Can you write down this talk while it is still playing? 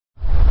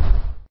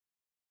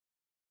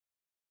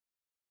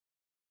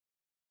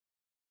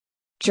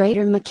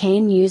Traitor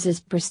McCain uses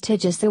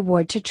prestigious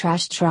award to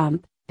trash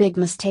Trump, big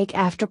mistake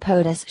after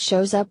POTUS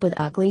shows up with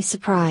ugly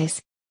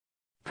surprise.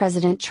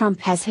 President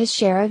Trump has his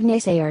share of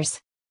naysayers.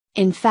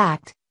 In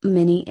fact,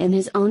 many in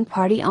his own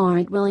party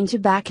aren't willing to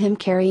back him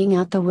carrying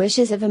out the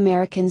wishes of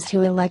Americans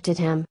who elected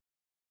him.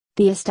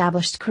 The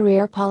established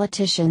career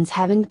politicians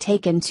haven't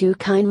taken too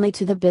kindly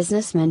to the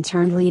businessman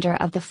turned leader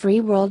of the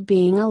free world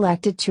being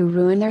elected to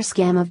ruin their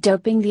scam of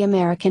doping the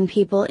American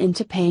people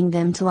into paying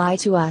them to lie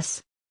to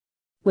us.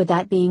 With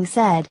that being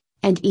said,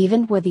 and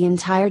even with the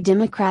entire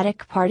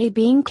Democratic Party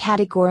being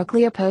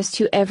categorically opposed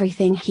to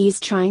everything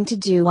he's trying to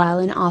do while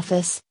in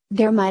office,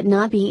 there might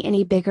not be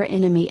any bigger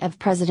enemy of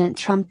President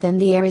Trump than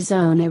the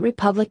Arizona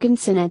Republican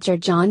Senator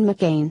John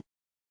McCain.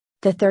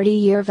 The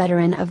 30-year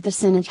veteran of the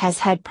Senate has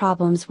had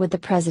problems with the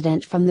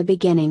president from the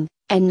beginning,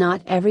 and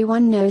not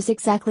everyone knows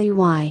exactly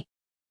why.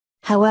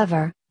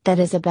 However, that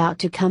is about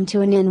to come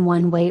to an end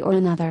one way or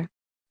another.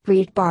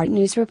 Breitbart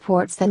News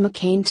reports that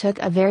McCain took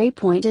a very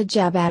pointed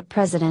jab at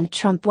President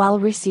Trump while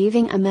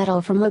receiving a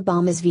medal from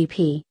Obama's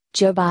VP,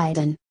 Joe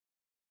Biden.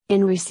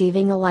 In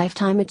receiving a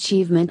Lifetime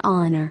Achievement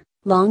honor,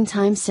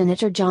 longtime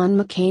Senator John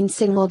McCain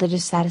signaled a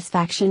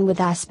dissatisfaction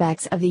with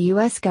aspects of the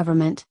U.S.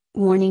 government,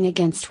 warning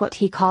against what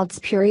he called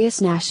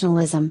spurious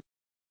nationalism.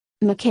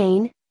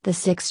 McCain, the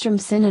sixth-term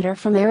senator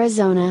from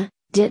Arizona,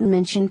 didn't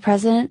mention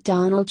President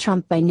Donald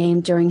Trump by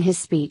name during his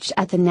speech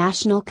at the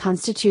National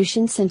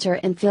Constitution Center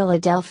in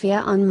Philadelphia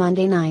on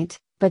Monday night,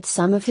 but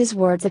some of his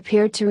words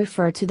appeared to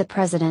refer to the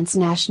president's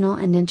national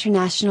and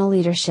international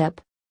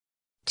leadership.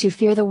 To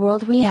fear the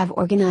world we have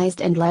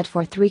organized and led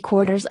for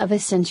 3/4 of a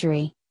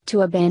century,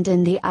 to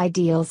abandon the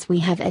ideals we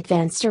have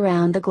advanced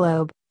around the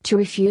globe, to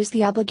refuse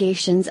the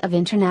obligations of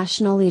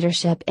international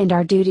leadership and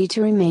our duty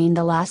to remain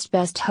the last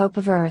best hope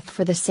of Earth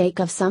for the sake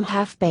of some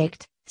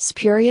half-baked,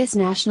 spurious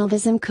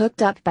nationalism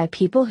cooked up by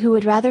people who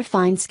would rather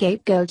find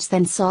scapegoats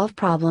than solve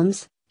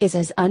problems, is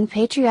as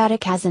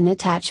unpatriotic as an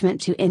attachment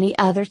to any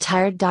other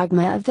tired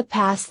dogma of the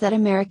past that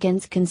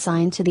Americans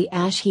consign to the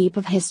ash heap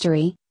of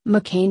history,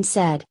 McCain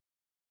said.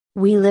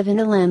 We live in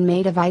a land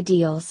made of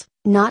ideals,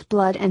 not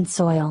blood and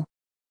soil.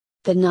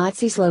 The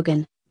Nazi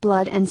slogan,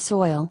 blood and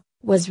soil,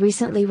 was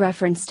recently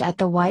referenced at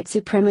the white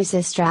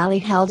supremacist rally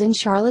held in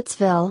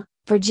Charlottesville,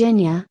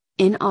 Virginia,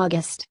 in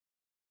August.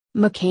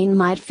 McCain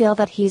might feel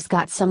that he's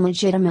got some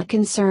legitimate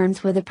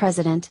concerns with the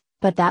president,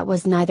 but that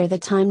was neither the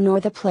time nor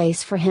the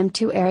place for him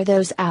to air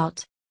those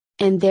out.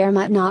 And there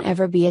might not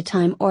ever be a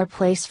time or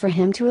place for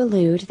him to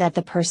allude that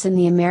the person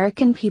the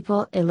American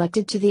people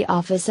elected to the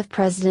office of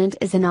president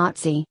is a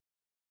Nazi.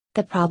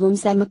 The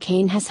problems that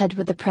McCain has had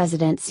with the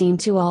president seem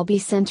to all be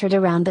centered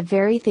around the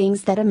very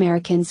things that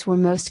Americans were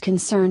most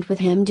concerned with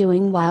him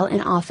doing while in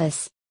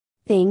office.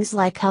 Things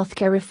like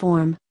healthcare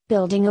reform,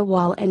 building a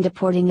wall and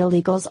deporting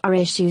illegals are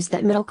issues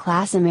that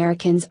middle-class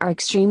Americans are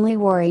extremely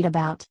worried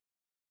about.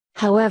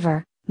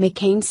 However,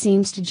 McCain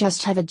seems to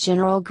just have a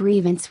general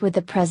grievance with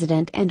the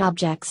president and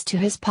objects to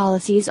his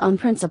policies on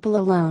principle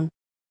alone.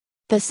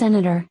 The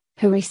senator,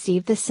 who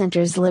received the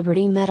Center's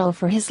Liberty Medal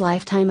for his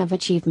lifetime of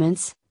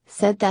achievements,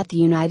 said that the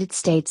United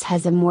States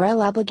has a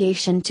moral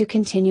obligation to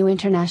continue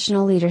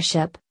international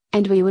leadership,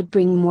 and we would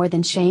bring more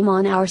than shame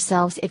on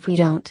ourselves if we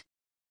don't.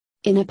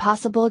 In a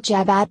possible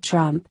jab at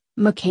Trump,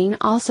 McCain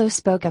also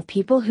spoke of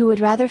people who would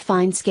rather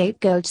find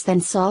scapegoats than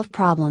solve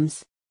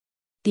problems.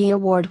 The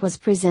award was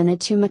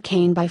presented to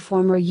McCain by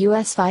former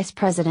U.S. Vice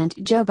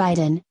President Joe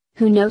Biden,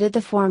 who noted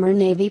the former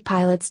Navy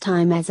pilot's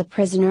time as a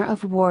prisoner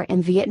of war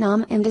in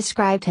Vietnam and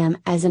described him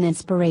as an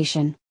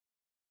inspiration.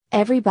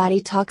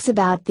 Everybody talks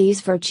about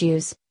these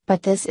virtues,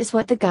 but this is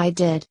what the guy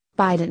did,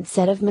 Biden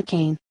said of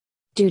McCain.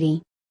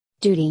 Duty.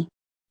 Duty.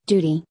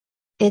 Duty.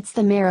 It's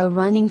the marrow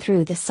running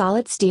through the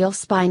solid steel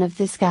spine of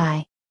this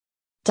guy.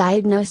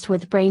 Diagnosed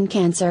with brain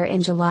cancer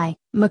in July,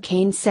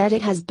 McCain said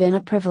it has been a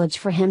privilege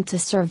for him to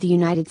serve the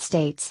United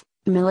States,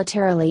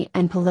 militarily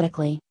and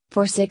politically,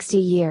 for 60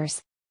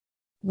 years.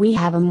 We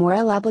have a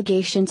moral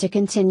obligation to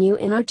continue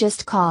in our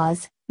just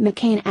cause,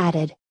 McCain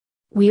added.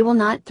 We will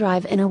not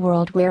thrive in a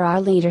world where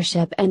our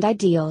leadership and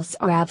ideals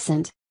are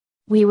absent.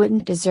 We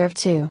wouldn't deserve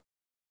to.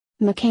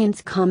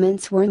 McCain's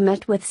comments were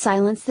met with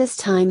silence this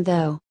time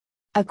though.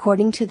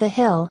 According to The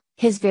Hill,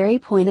 his very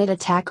pointed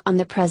attack on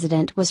the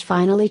president was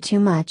finally too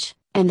much,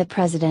 and the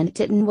president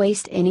didn't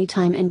waste any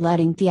time in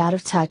letting the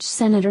out-of-touch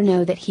senator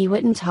know that he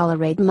wouldn't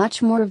tolerate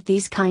much more of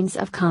these kinds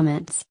of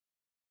comments.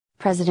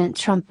 President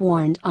Trump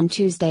warned on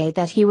Tuesday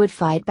that he would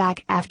fight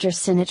back after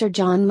Senator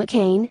John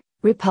McCain,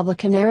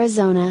 Republican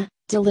Arizona,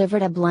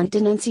 delivered a blunt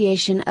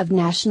denunciation of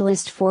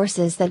nationalist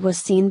forces that was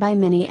seen by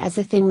many as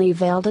a thinly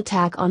veiled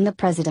attack on the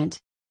president.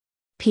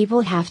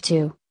 People have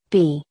to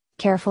be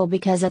careful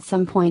because at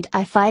some point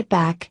I fight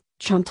back,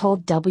 Trump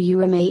told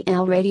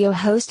WMAL radio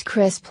host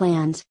Chris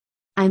Plant.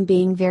 I'm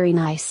being very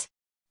nice.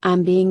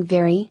 I'm being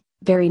very,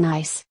 very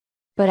nice.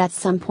 But at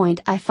some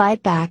point I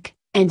fight back,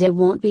 and it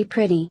won't be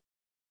pretty.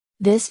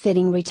 This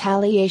fitting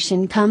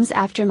retaliation comes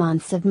after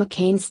months of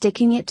McCain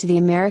sticking it to the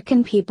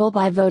American people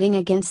by voting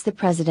against the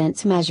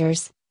president's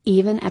measures,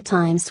 even at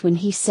times when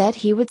he said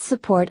he would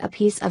support a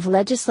piece of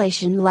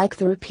legislation like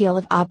the repeal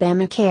of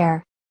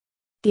Obamacare.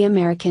 The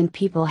American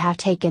people have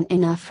taken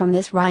enough from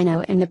this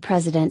rhino, and the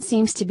president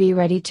seems to be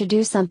ready to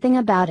do something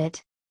about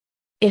it.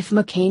 If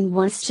McCain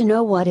wants to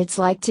know what it's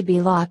like to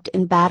be locked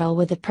in battle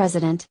with the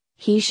president,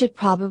 he should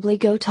probably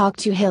go talk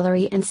to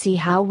Hillary and see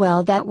how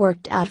well that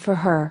worked out for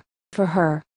her.